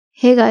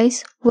Hey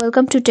guys,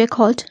 welcome to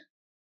Techalt.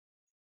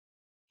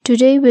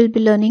 Today we'll be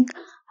learning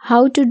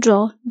how to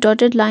draw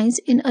dotted lines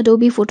in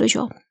Adobe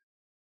Photoshop.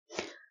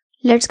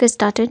 Let's get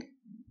started.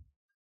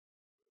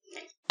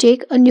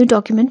 Take a new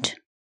document.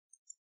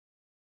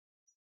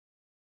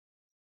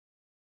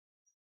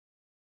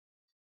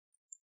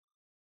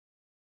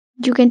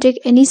 You can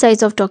take any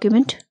size of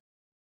document.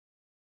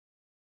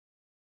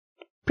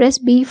 Press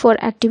B for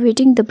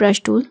activating the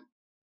brush tool.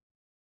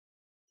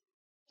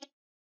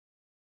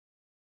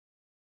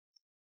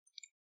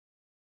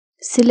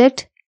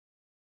 Select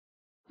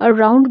a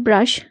round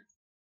brush.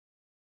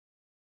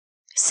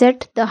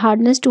 Set the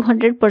hardness to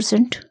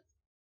 100%.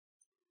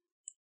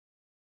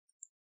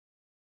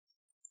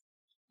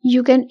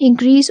 You can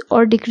increase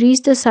or decrease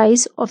the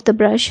size of the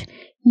brush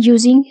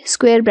using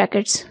square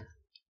brackets.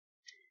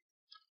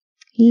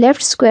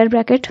 Left square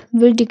bracket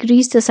will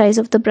decrease the size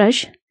of the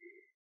brush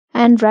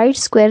and right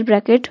square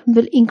bracket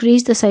will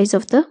increase the size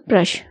of the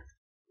brush.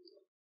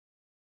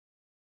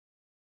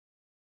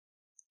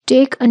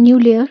 Take a new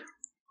layer.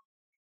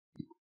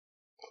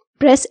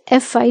 Press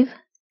F5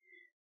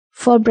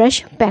 for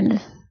brush panel.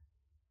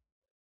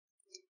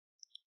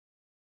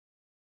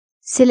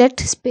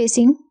 Select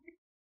spacing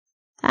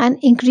and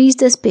increase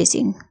the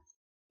spacing.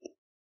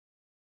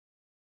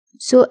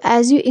 So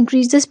as you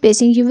increase the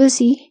spacing, you will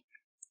see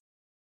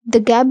the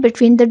gap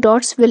between the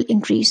dots will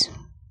increase.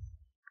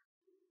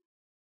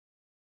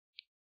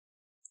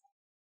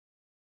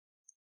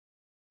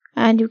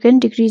 And you can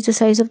decrease the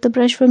size of the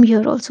brush from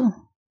here also.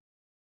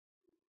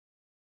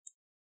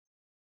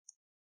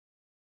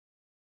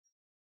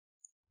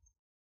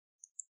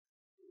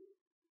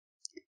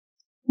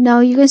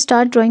 Now you can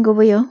start drawing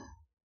over here.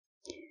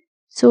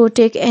 So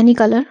take any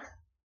color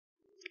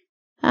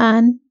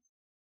and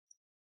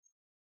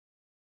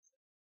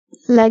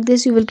like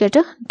this you will get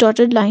a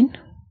dotted line.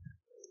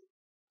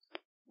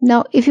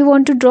 Now if you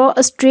want to draw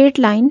a straight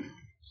line,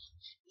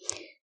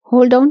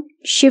 hold down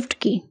Shift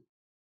key.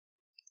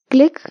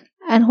 Click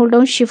and hold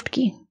down Shift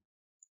key.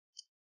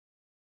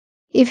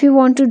 If you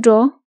want to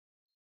draw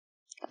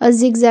a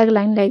zigzag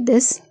line like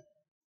this,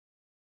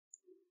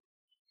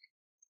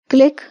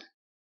 click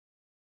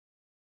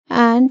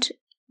and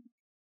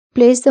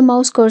place the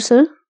mouse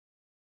cursor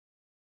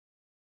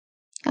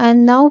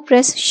and now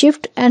press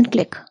Shift and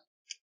click.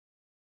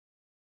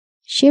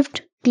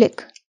 Shift,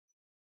 click.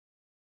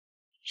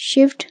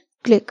 Shift,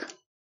 click.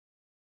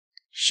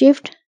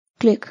 Shift,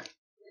 click,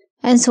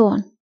 and so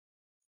on.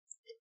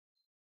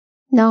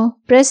 Now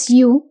press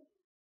U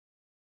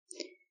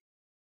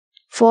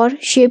for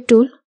shape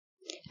tool.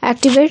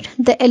 Activate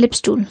the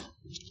ellipse tool.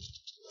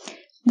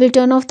 We'll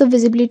turn off the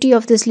visibility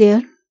of this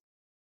layer.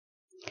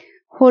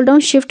 Hold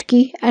down Shift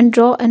key and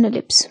draw an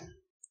ellipse.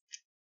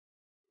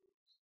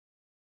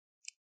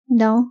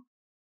 Now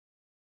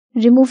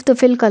remove the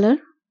fill color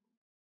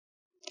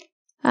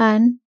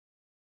and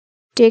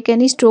take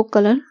any stroke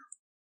color.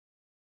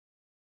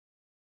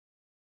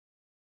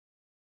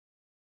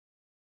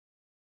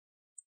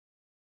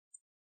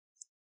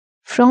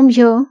 From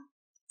here,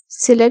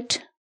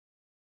 select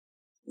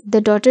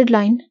the dotted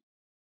line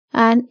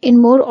and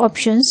in more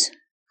options,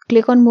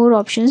 click on more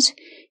options.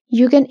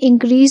 You can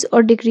increase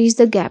or decrease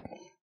the gap.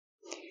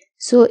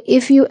 So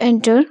if you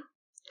enter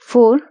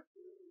 4,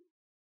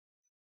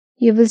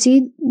 you will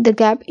see the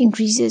gap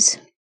increases.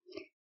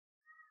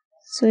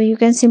 So you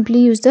can simply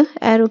use the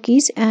arrow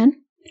keys and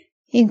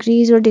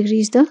increase or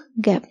decrease the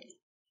gap.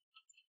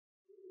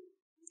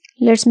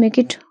 Let's make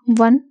it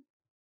 1.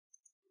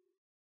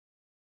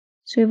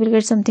 So you will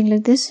get something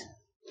like this,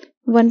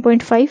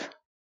 1.5.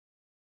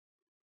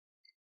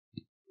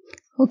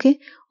 Okay.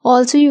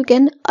 Also you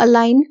can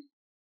align.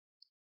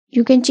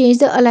 You can change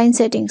the align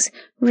settings.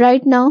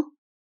 Right now,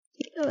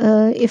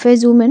 if I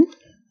zoom in,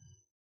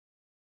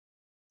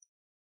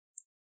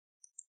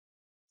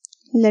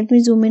 let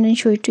me zoom in and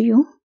show it to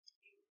you.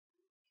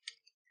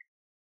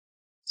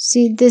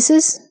 See, this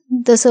is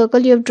the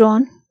circle you have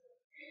drawn.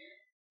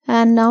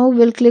 And now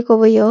we'll click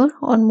over here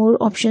on more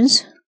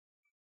options.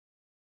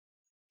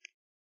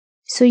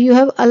 So you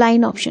have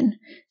align option.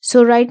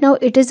 So right now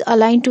it is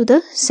aligned to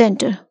the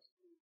center.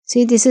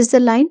 See, this is the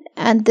line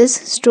and this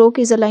stroke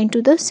is aligned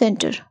to the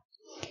center.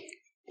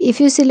 If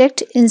you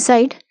select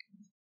inside,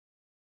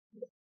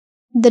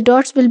 the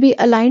dots will be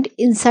aligned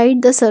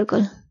inside the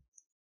circle.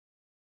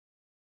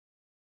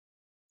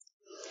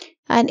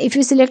 And if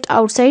you select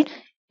outside,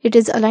 it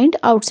is aligned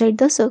outside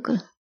the circle.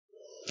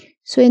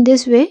 So in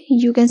this way,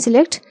 you can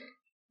select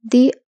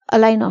the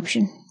align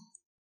option.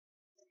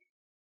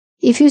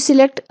 If you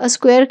select a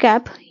square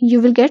cap,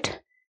 you will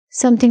get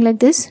something like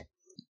this.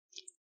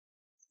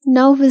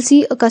 Now we'll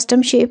see a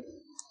custom shape.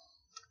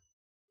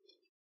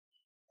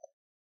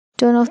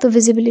 Turn off the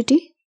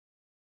visibility.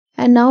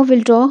 And now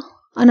we'll draw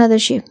another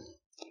shape.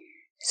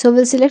 So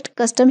we'll select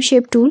custom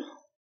shape tool.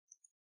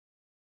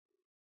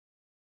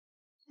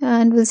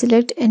 And we'll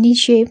select any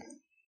shape.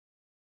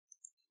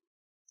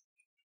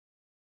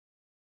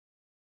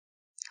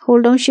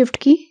 Hold down Shift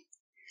key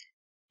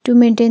to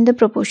maintain the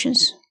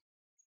proportions.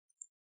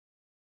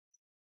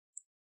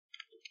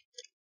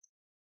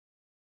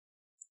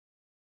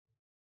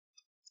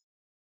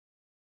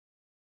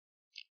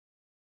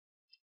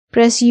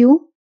 press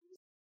U.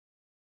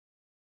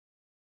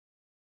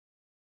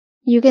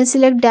 You can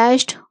select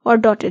dashed or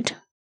dotted.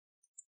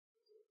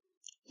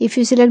 If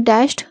you select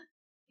dashed,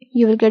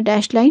 you will get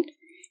dashed line.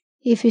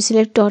 If you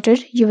select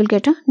dotted, you will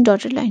get a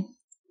dotted line.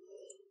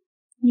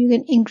 You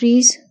can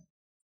increase,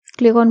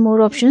 click on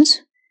more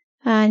options,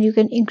 and you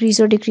can increase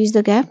or decrease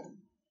the gap.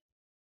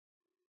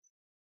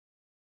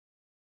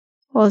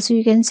 Also,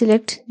 you can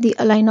select the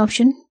align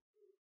option,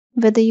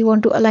 whether you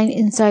want to align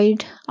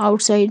inside,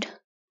 outside,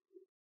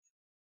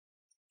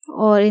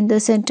 or in the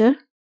center.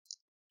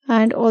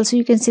 And also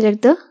you can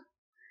select the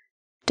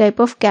type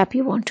of cap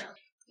you want.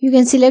 You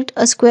can select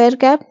a square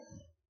cap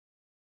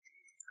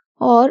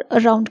or a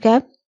round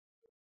cap.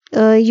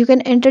 You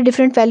can enter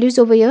different values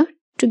over here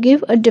to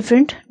give a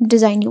different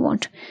design you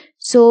want.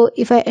 So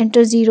if I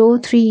enter 0,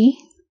 3,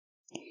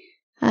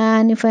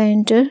 and if I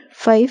enter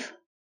 5,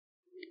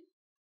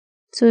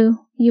 so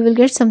you will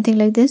get something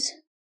like this.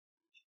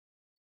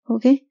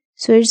 Okay,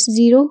 so it's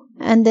 0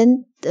 and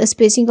then the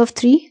spacing of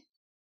 3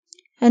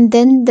 and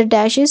then the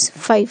dash is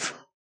 5.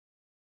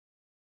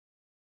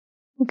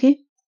 Okay,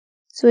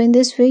 so in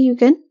this way you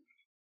can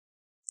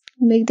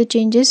make the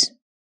changes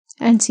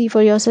and see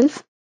for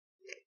yourself.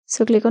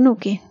 So click on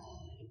OK.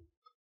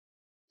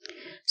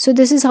 So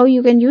this is how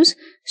you can use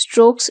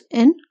strokes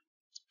in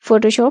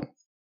Photoshop,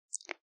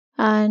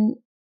 and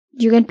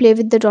you can play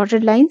with the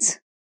dotted lines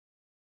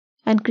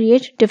and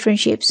create different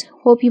shapes.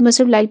 Hope you must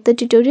have liked the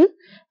tutorial,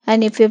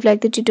 and if you have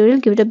liked the tutorial,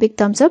 give it a big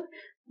thumbs up.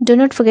 Do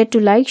not forget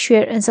to like,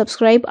 share and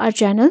subscribe our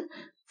channel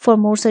for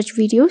more such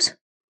videos.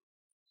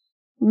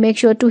 Make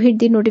sure to hit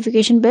the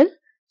notification bell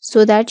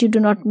so that you do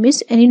not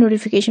miss any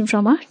notification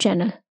from our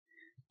channel.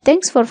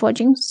 Thanks for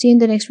watching. See you in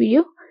the next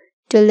video.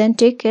 Till then,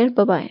 take care.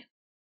 Bye bye.